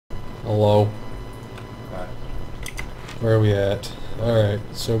Hello. Alright. Where are we at? Alright,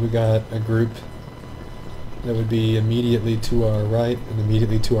 so we got a group that would be immediately to our right and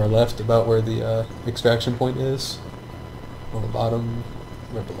immediately to our left, about where the extraction point is. On the bottom,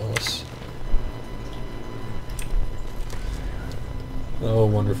 right below us. Oh,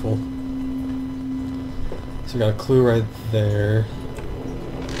 wonderful. So we got a clue right there.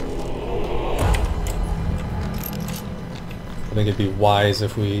 I think it'd be wise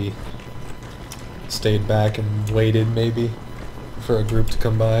if we stayed back and waited, maybe, for a group to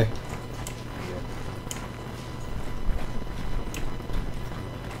come by.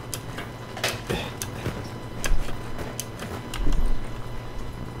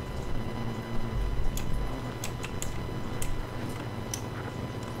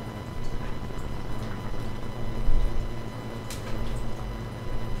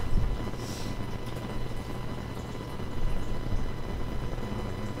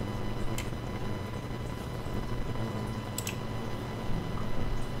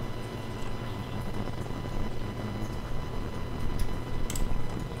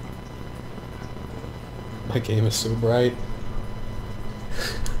 My game is so bright.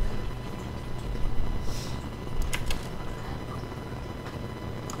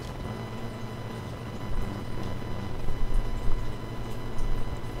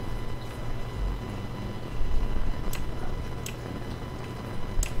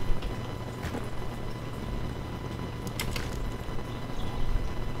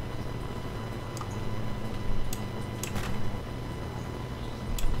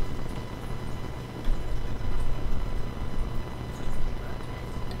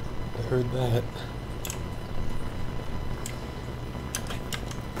 I heard that.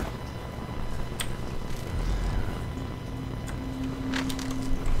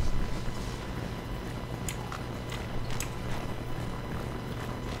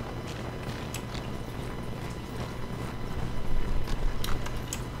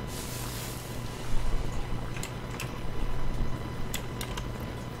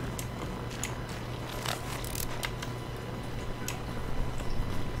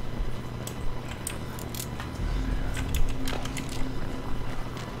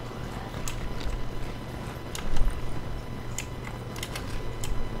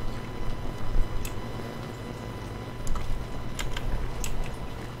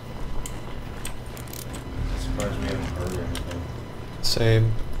 Surprised we haven't heard anything.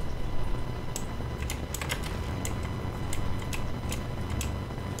 Same.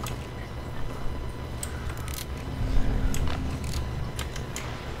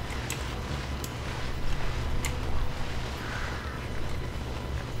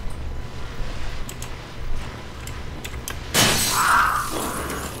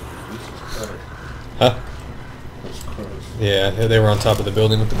 Huh? Those crows. Yeah, they were on top of the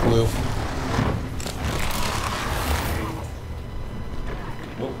building with the clue.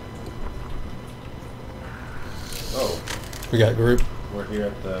 Whoa. Oh, We got group. we're here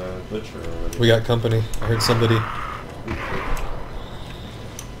at the butcher already. We got company. I heard somebody.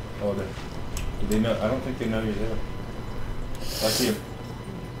 Oh, do they know? I don't think they know you're there. I see him.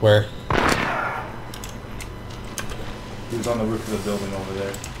 Where? He was on the roof of the building over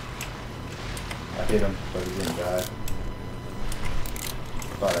there. I hit him, but he didn't die.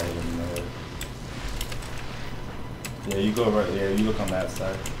 Thought I hit him in the head. Yeah, you go right. Yeah, you look on that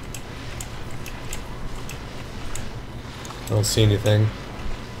side. I don't see anything.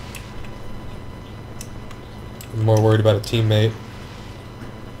 I'm more worried about a teammate.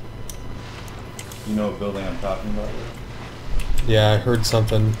 You know what building I'm talking about? Yeah, I heard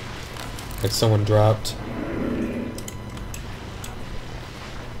something. Like someone dropped.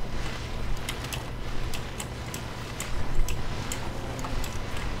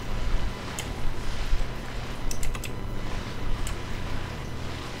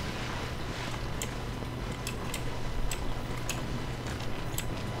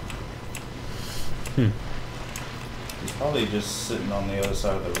 He's probably just sitting on the other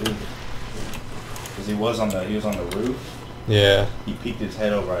side of the roof. Cause he was on the roof. Yeah. He peeked his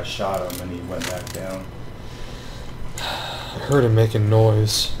head over, I shot him, and he went back down. I heard him making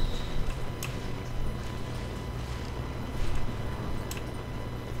noise.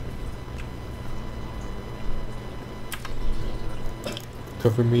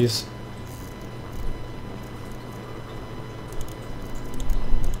 Cover me's.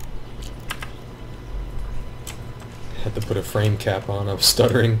 Had to put a frame cap on. I was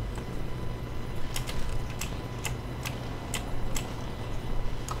stuttering.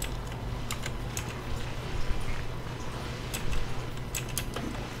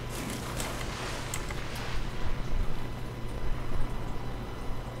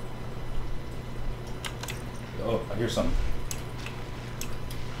 Oh, I hear something.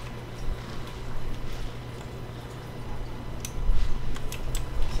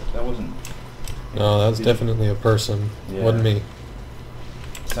 That wasn't... No, that was definitely a person. Yeah. Wasn't me.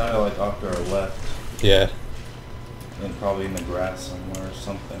 Sounded like off to our left. Yeah. And probably in the grass somewhere or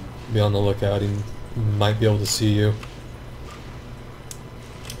something. Be on the lookout. He might be able to see you.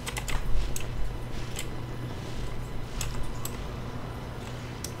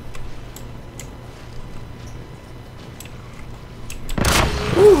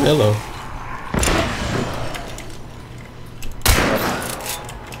 Ooh, hello.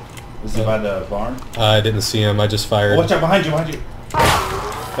 Is he by the barn? I didn't see him. I just fired. Oh, watch out! Behind you! Behind you!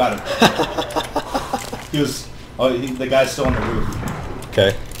 Got him. He was... Oh, the guy's still on the roof.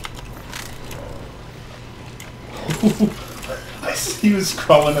 Okay. He was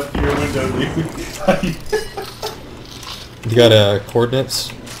crawling up to your window, dude. You got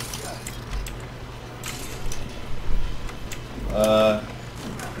coordinates?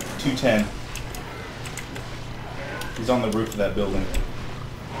 210. He's on the roof of that building.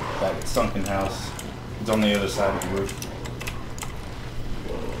 That sunken house. He's on the other side of the roof.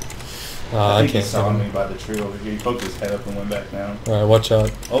 I think he can't saw see me him. by the tree over here. He poked his head up and went back down. Alright, watch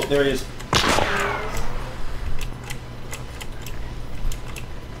out. Oh, there he is.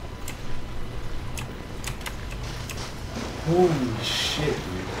 Holy shit,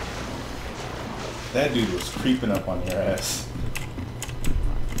 dude. That dude was creeping up on your ass.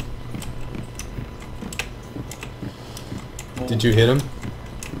 Did you hit him?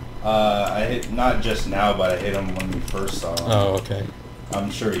 I hit, not just now, but I hit him when we first saw him. Oh, okay. I'm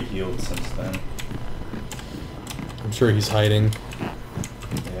sure he healed since then. I'm sure he's hiding.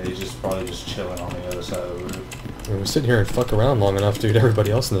 Yeah, he's just probably just chilling on the other side of the roof. When we sit here and fuck around long enough, dude,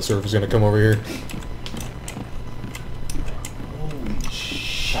 everybody else in the server's gonna come over here. Holy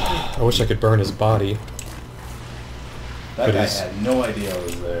shit. I wish I could burn his body. That But guy he's- had no idea I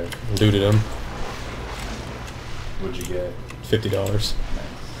was there. Looted him. What'd you get? $50.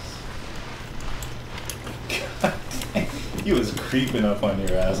 God dang. He was creeping up on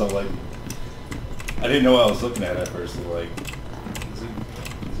your ass. I'm like, I didn't know what I was looking at first. Like, is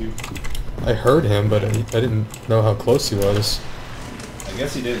he? I heard him, but I didn't know how close he was. I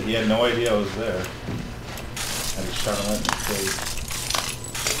guess he did. He had no idea I was there. I just shot him right in the face.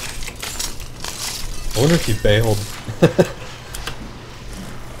 I wonder if he bailed.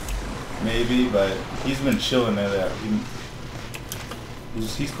 Maybe, but he's been chilling there.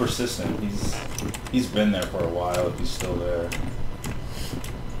 He's persistent. He's been there for a while. If he's still there.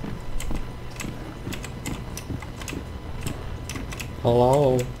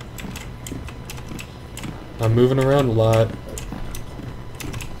 Hello. I'm moving around a lot.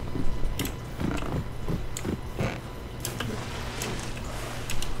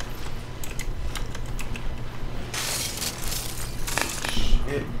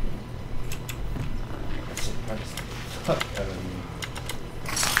 Shit. That's it. That's the fuck out of me.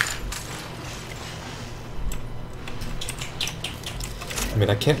 I mean,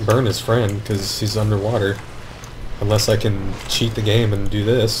 I can't burn his friend because he's underwater. Unless I can cheat the game and do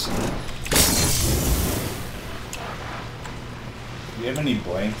this. Do you have any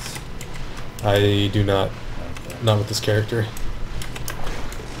blanks? I do not. Okay. Not with this character.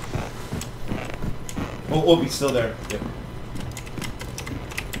 Oh, he's still there. Yep.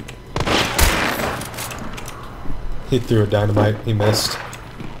 He threw a dynamite. He missed.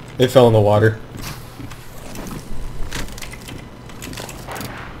 It fell in the water.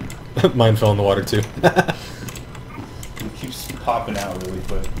 Mine fell in the water too. He keeps popping out really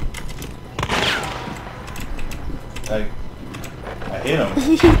quick. I hit him.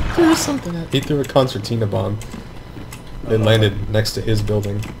 He threw something at. He threw a concertina bomb. It landed next to his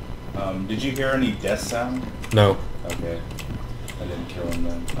building. Did you hear any death sound? No. Okay. I didn't kill him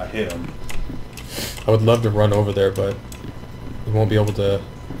then. I hit him. I would love to run over there, but he won't be able to.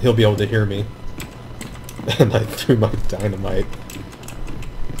 He'll be able to hear me. And I threw my dynamite.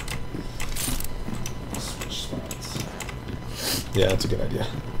 Switch spots. Yeah, that's a good idea.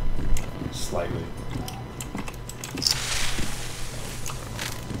 Slightly.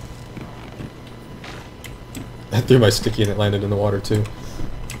 I threw my sticky and it landed in the water too.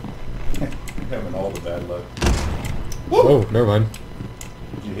 You're having all the bad luck. Oh, never mind.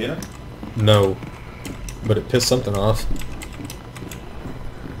 Did you hit him? No. But it pissed something off.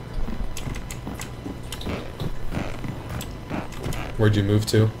 Where'd you move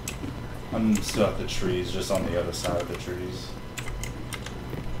to? I'm still at the trees, just on the other side of the trees.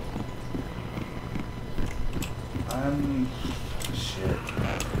 Shit.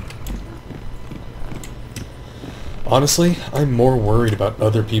 Honestly, I'm more worried about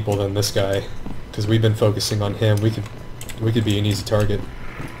other people than this guy. Because we've been focusing on him. We could be an easy target.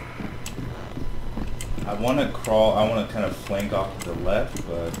 I want to crawl. I want to kind of flank off to the left,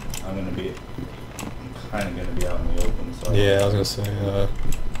 but I'm kind of gonna be out in the open. So Yeah, I was gonna say.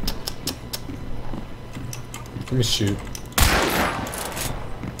 Let me shoot.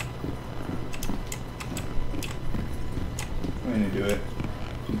 I'm gonna do it.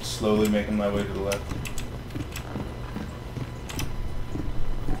 I'm slowly making my way to the left.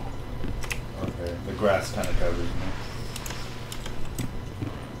 Okay, the grass kind of covers me.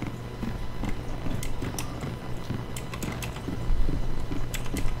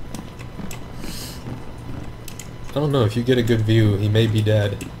 I don't know, if you get a good view, he may be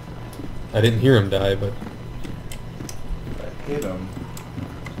dead. I didn't hear him die, but... I hit him.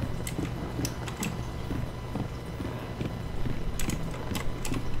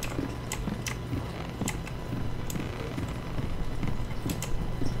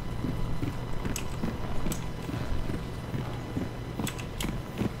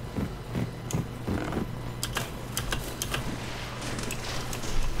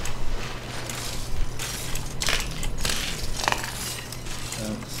 I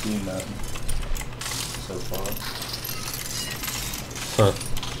haven't seen that so far. Huh.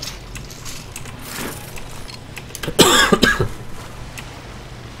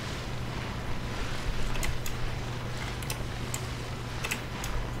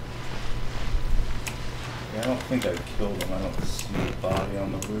 Yeah, I don't think I killed him. I don't see the body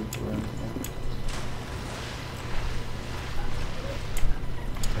on the roof or anything.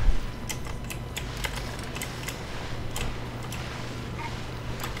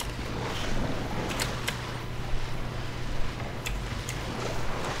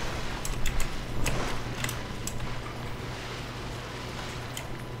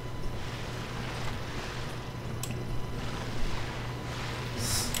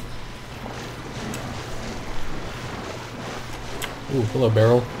 Ooh, hello,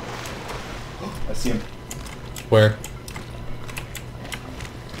 barrel. I see him. Where?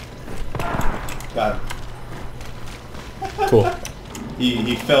 Got him. Cool.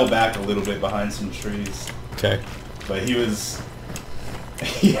 He fell back a little bit behind some trees, Okay. but he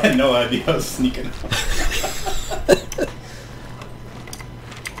had no idea I was sneaking up.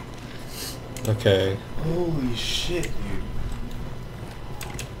 Okay. Holy shit, dude.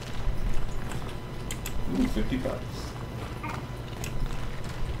 Ooh, 50 bucks.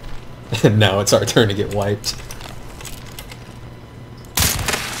 Now it's our turn to get wiped.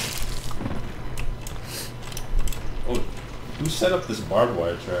 Oh, who set up this barbed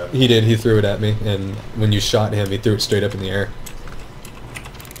wire trap? He did, he threw it at me, and when you shot him, he threw it straight up in the air.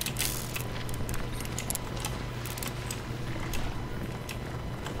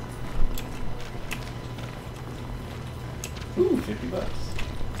 Ooh, 50 bucks.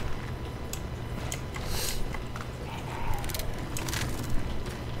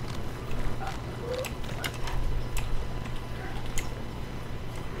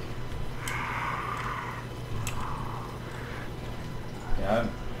 Yeah,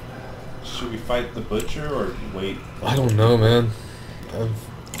 should we fight the butcher or wait? I don't know, man. I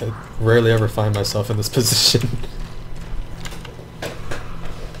rarely ever find myself in this position.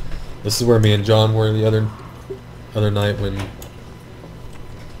 This is where me and John were the other night when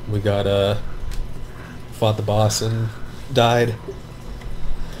we got fought the boss and died.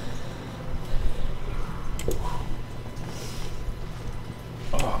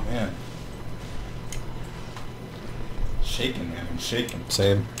 Oh man, shaking, man, I'm shaking.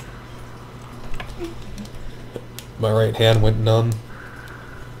 Same. My right hand went numb,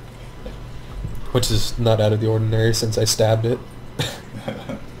 which is not out of the ordinary since I stabbed it.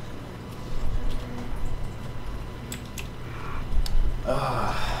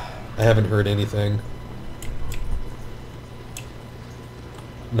 I haven't heard anything.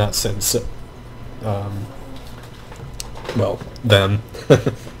 Not since, well, them.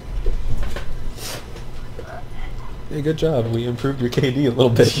 Hey, good job. We improved your KD a little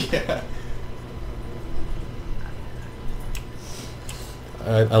bit. Yeah.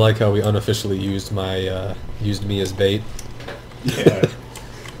 I like how we unofficially used my used me as bait. Yeah.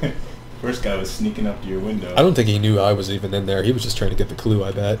 First guy was sneaking up to your window. I don't think he knew I was even in there. He was just trying to get the clue,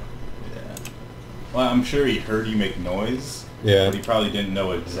 I bet. Yeah. Well, I'm sure he heard you make noise. Yeah. But he probably didn't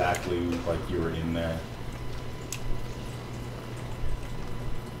know exactly like you were in there.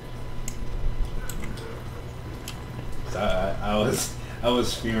 I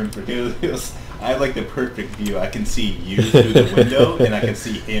was fearing for him. I had like the perfect view. I can see you through the window, and I can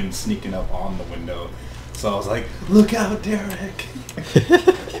see him sneaking up on the window. So I was like, "Look out, Derek!"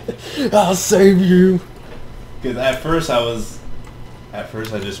 I'll save you. Because at first I was At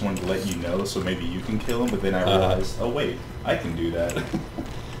first I just wanted to let you know so maybe you can kill him, but then I realized, oh wait, I can do that.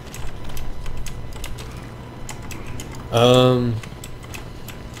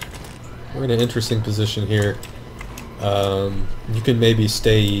 We're in an interesting position here. You can maybe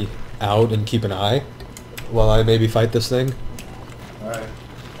stay out and keep an eye while I maybe fight this thing. Alright.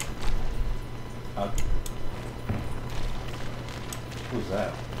 What was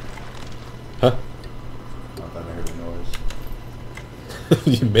that? Huh? I thought I heard a noise.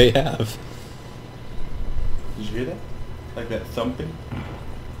 You may have. Did you hear that? Like that thumping?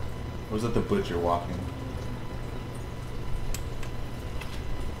 Or was that the butcher walking?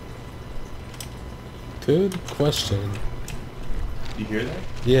 Good question. You hear that?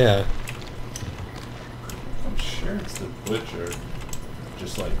 Yeah. I'm sure it's the butcher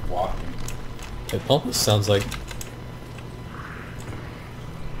just like walking. It almost sounds like...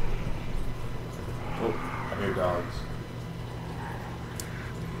 Oh, I hear dogs.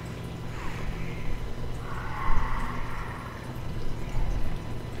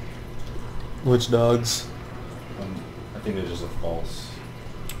 Which dogs? I think it's just a false.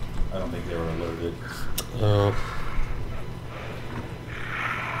 I don't think they were alerted. Oh.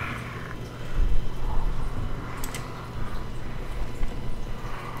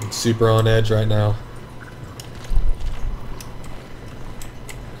 I'm super on edge right now.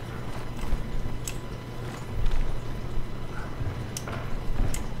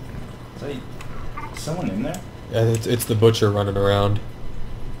 Is that someone in there? Yeah, it's the butcher running around.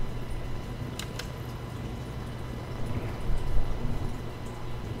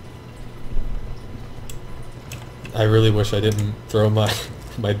 I really wish I didn't throw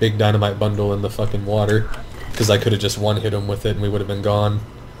my big dynamite bundle in the fucking water, because I could have just one-hit him with it and we would have been gone.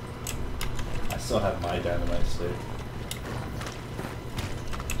 I still have my dynamite stick.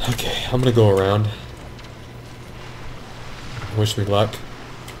 Okay, I'm gonna go around. Wish me luck.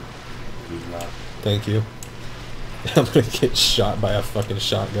 Good luck. Thank you. I'm gonna get shot by a fucking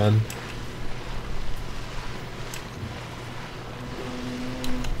shotgun.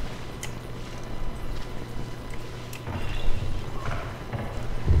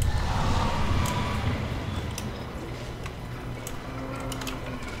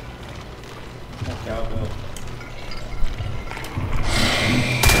 Cowbell.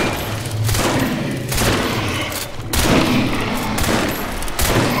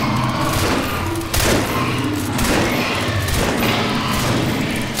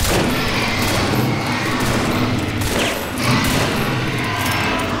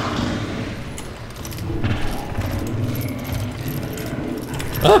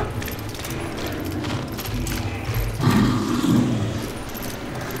 Ah!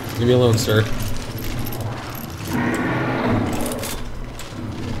 Leave me alone, sir.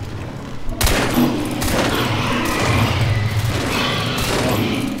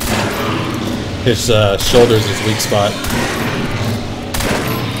 His shoulder's his weak spot.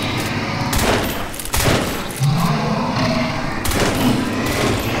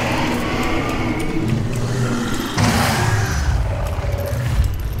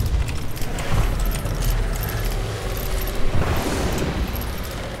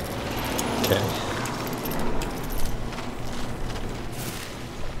 Okay.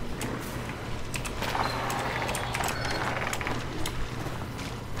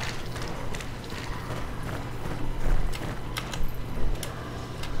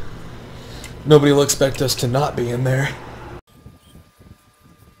 Nobody will expect us to not be in there.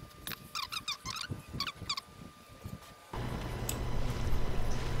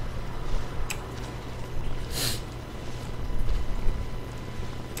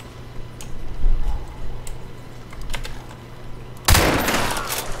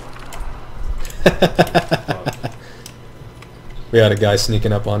 We had a guy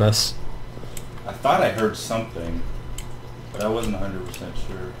sneaking up on us. I thought I heard something, but I wasn't 100%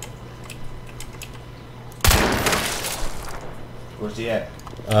 sure. Where's he at?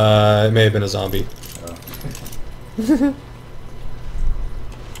 It may have been a zombie. Oh.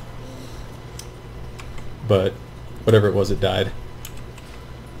 But whatever it was, it died.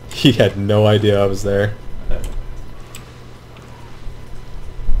 He had no idea I was there.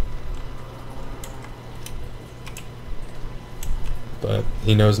 But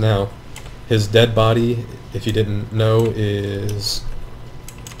he knows now. His dead body, if you didn't know, is...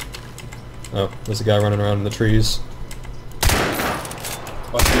 Oh, there's a guy running around in the trees.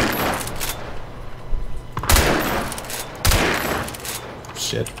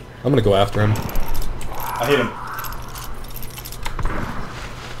 Shit. I'm gonna go after him. I hit him.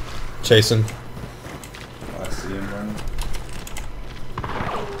 Chasing. Oh, I see him running.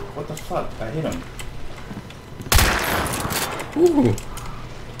 What the fuck? I hit him. Ooh.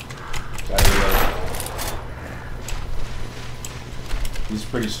 He's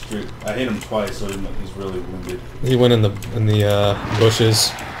pretty strict. I hit him twice, so he's really wounded. He went in the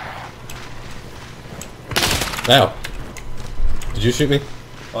bushes. Ow! Did you shoot me?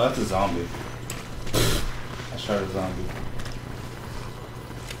 Oh, that's a zombie. I shot a zombie.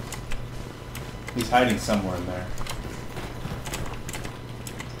 He's hiding somewhere in there.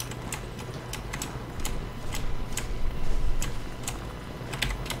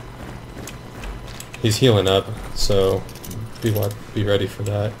 He's healing up, so be ready for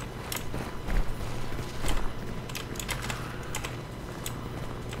that.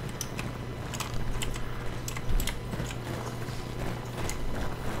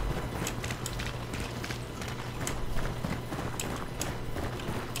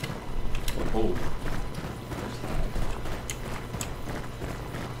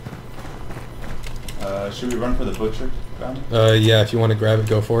 Oh. Should we run for the butcher bounty? Yeah, if you want to grab it,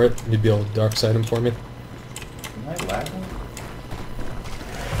 go for it. You'd be able to dark side him for me. Am I lagging?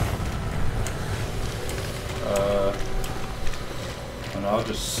 Oh no, I'll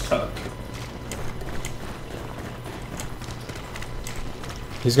just stuck.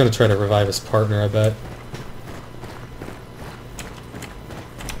 He's gonna try to revive his partner, I bet.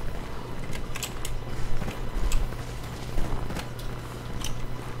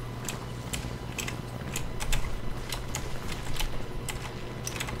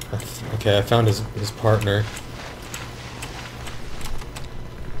 Okay, I found his partner.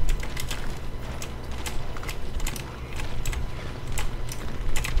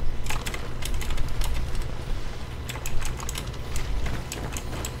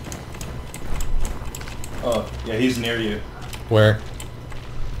 Oh, yeah, he's near you. Where?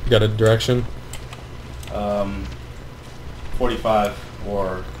 You got a direction? 45,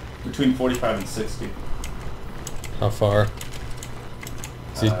 or between 45 and 60. How far?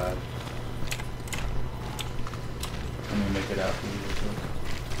 Is he... Let me make it out for you real quick.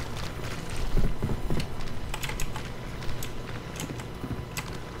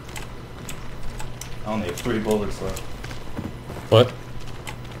 I only have 3 bullets left. What?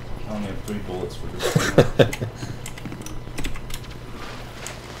 I only have 3 bullets for this.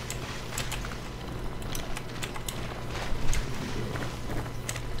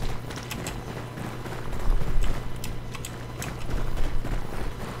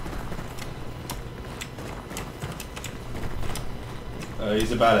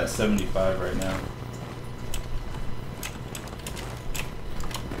 He's about at 75 right now.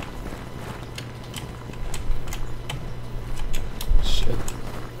 Shit.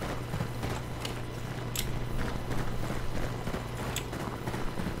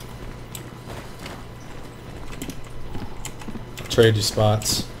 Trade you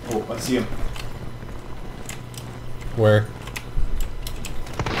spots. Oh, I see him. Where?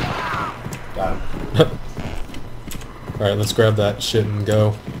 Got him. Alright, let's grab that shit and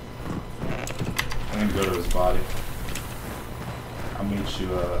go. I'm gonna go to his body. I'll meet you,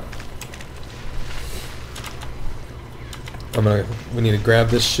 we need to grab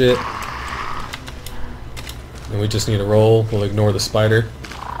this shit. And we just need to roll. We'll ignore the spider.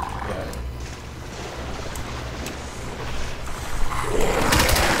 yeah.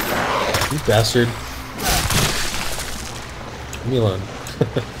 You bastard. Leave me alone.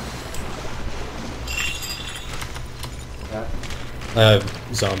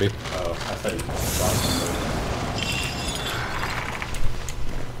 Zombie. Oh, I thought you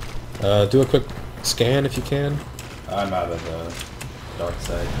saw Do a quick scan if you can. I'm out of the dark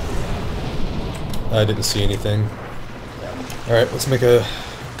side. I didn't see anything. Yeah. Alright, let's make a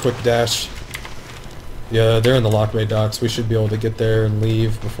quick dash. Yeah, they're in the Lock Bay docks. We should be able to get there and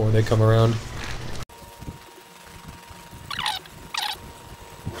leave before they come around.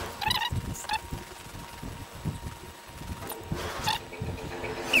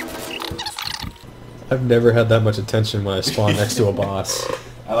 I've never had that much attention when I spawn next to a boss.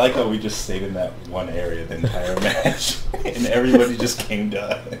 I like how we just stayed in that one area the entire match, and everybody just came to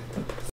us.